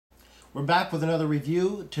We're back with another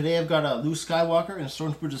review. Today I've got Luke Skywalker in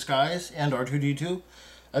Stormtrooper disguise and R2-D2.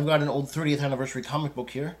 I've got an old 30th anniversary comic book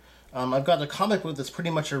here. I've got a comic book that's pretty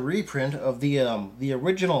much a reprint of the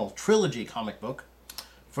original trilogy comic book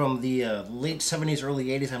from the late 70s, early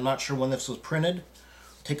 80s. I'm not sure when this was printed.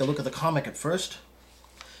 Take a look at the comic at first.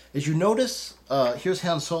 As you notice, here's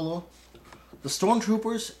Han Solo. The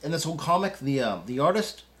Stormtroopers in this old comic, the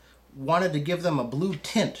artist wanted to give them a blue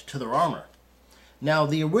tint to their armor. Now,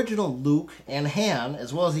 the original Luke and Han,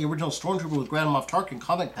 as well as the original Stormtrooper with Grand Moff Tarkin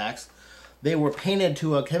comic packs, they were painted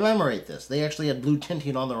to commemorate this. They actually had blue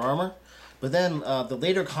tinting on their armor, but then the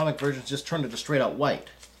later comic versions just turned it to straight out white.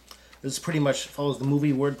 This pretty much follows the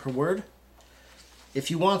movie word per word.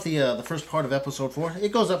 If you want the first part of Episode 4,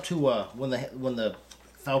 it goes up to when the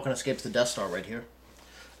Falcon escapes the Death Star right here.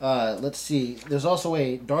 Let's see. There's also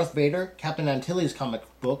a Darth Vader, Captain Antilles comic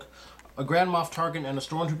book, a Grand Moff Tarkin and a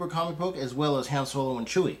Stormtrooper comic book, as well as Han Solo and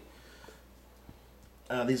Chewie.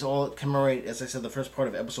 These all commemorate, as I said, the first part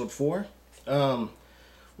of Episode 4. We'll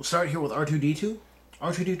start here with R2-D2.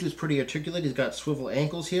 R2-D2 is pretty articulate. He's got swivel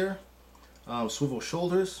ankles here, swivel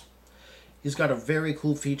shoulders. He's got a very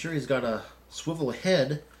cool feature. He's got a swivel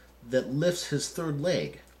head that lifts his third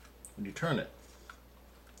leg when you turn it.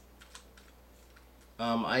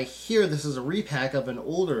 I hear this is a repack of an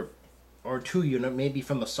older R2 unit, maybe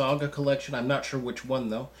from the Saga collection. I'm not sure which one,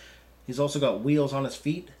 though. He's also got wheels on his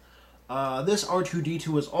feet. This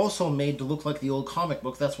R2-D2 is also made to look like the old comic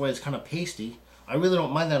book. That's why it's kind of pasty. I really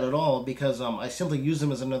don't mind that at all, because I simply use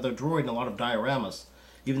him as another droid in a lot of dioramas.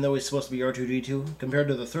 Even though he's supposed to be R2-D2, compared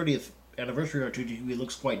to the 30th anniversary R2-D2, he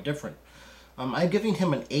looks quite different. I'm giving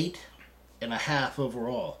him an 8.5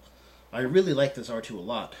 overall. I really like this R2 a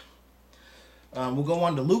lot. We'll go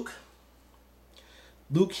on to Luke.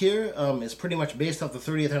 Luke here is pretty much based off the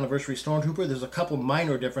 30th anniversary Stormtrooper. There's a couple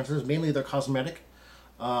minor differences, mainly they're cosmetic.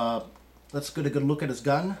 Let's get a good look at his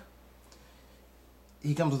gun.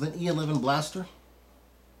 He comes with an E11 blaster.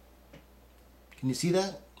 Can you see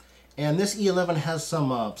that? And this E11 has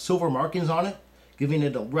some silver markings on it, giving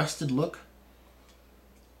it a rusted look.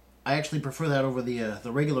 I actually prefer that over the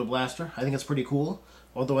regular blaster. I think it's pretty cool,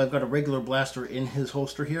 although I've got a regular blaster in his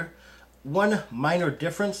holster here. One minor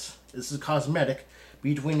difference, this is cosmetic,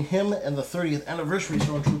 between him and the 30th anniversary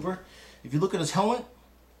Stormtrooper. If you look at his helmet,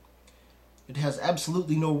 it has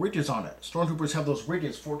absolutely no ridges on it. Stormtroopers have those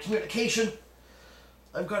ridges for communication.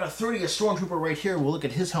 I've got a 30th Stormtrooper right here. We'll look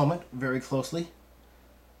at his helmet very closely.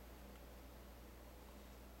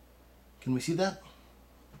 Can we see that?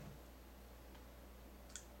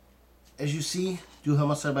 As you see, two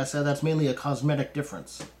helmets side by side, that's mainly a cosmetic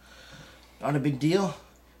difference. Not a big deal.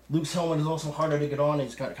 Luke's helmet is also harder to get on.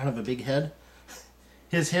 He's got kind of a big head.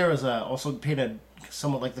 His hair is also painted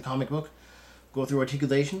somewhat like the comic book. Go through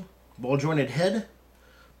articulation. Ball-jointed head.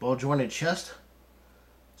 Ball-jointed chest.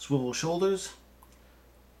 Swivel shoulders.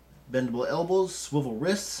 Bendable elbows. Swivel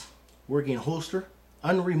wrists. Working holster.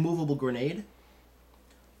 Unremovable grenade.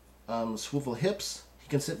 Swivel hips. He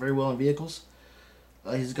can sit very well in vehicles.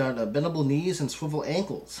 He's got bendable knees and swivel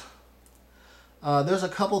ankles. There's a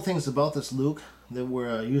couple things about this Luke that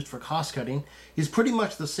were used for cost cutting. He's pretty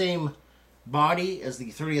much the same body as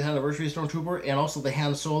the 30th anniversary Stormtrooper and also the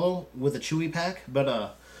Han Solo with a Chewie pack, but I'm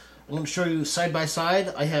going to show you side by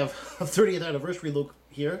side. I have a 30th anniversary Luke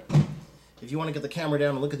here, if you want to get the camera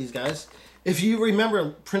down and look at these guys. If you remember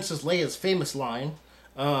Princess Leia's famous line,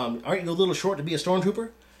 aren't you a little short to be a Stormtrooper?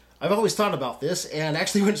 I've always thought about this, and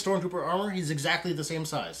actually in Stormtrooper armor, he's exactly the same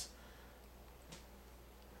size.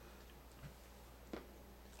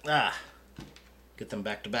 Get them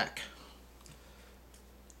back to back.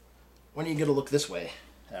 Why don't you get a look this way,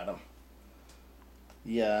 Adam?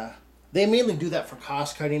 Yeah. They mainly do that for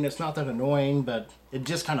cost cutting. It's not that annoying, but it's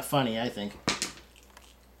just kind of funny, I think.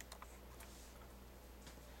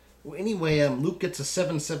 Well, anyway, Luke gets a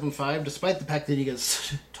 7.75, despite the fact that he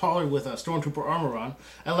gets taller with a Stormtrooper armor on.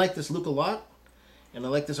 I like this Luke a lot, and I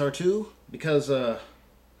like this R2 because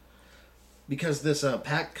this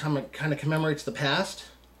pack kind of commemorates the past.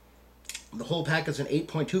 The whole pack is an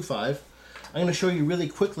 8.25. I'm going to show you really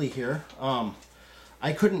quickly here.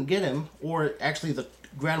 I couldn't get him, or actually the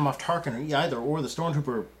Grand Moff Tarkin either, or the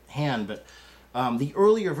Stormtrooper hand, but the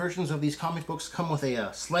earlier versions of these comic books come with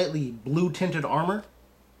a slightly blue-tinted armor.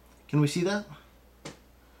 Can we see that?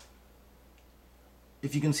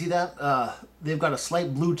 If you can see that, they've got a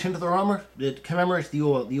slight blue tint to their armor. It commemorates the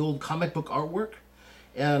old comic book artwork,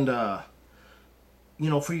 and you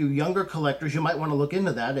know, for you younger collectors, you might want to look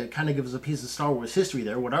into that. It kind of gives a piece of Star Wars history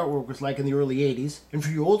there, what artwork was like in the early 80s. And for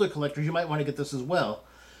you older collectors, you might want to get this as well.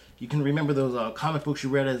 You can remember those comic books you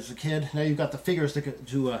read as a kid. Now you've got the figures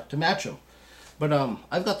to match them. But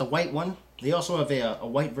I've got the white one. They also have a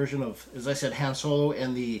white version of, as I said, Han Solo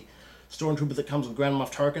and the Stormtrooper that comes with Grand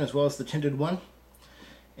Moff Tarkin, as well as the tinted one.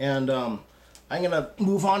 And I'm going to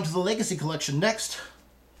move on to the Legacy Collection next.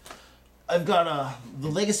 I've got the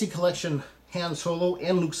Legacy Collection Han Solo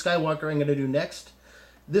and Luke Skywalker I'm going to do next.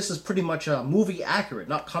 This is pretty much movie accurate,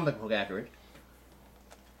 not comic book accurate.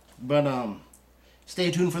 But stay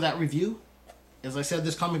tuned for that review. As I said,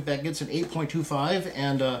 this comic bag gets an 8.25,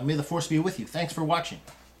 and may the Force be with you. Thanks for watching.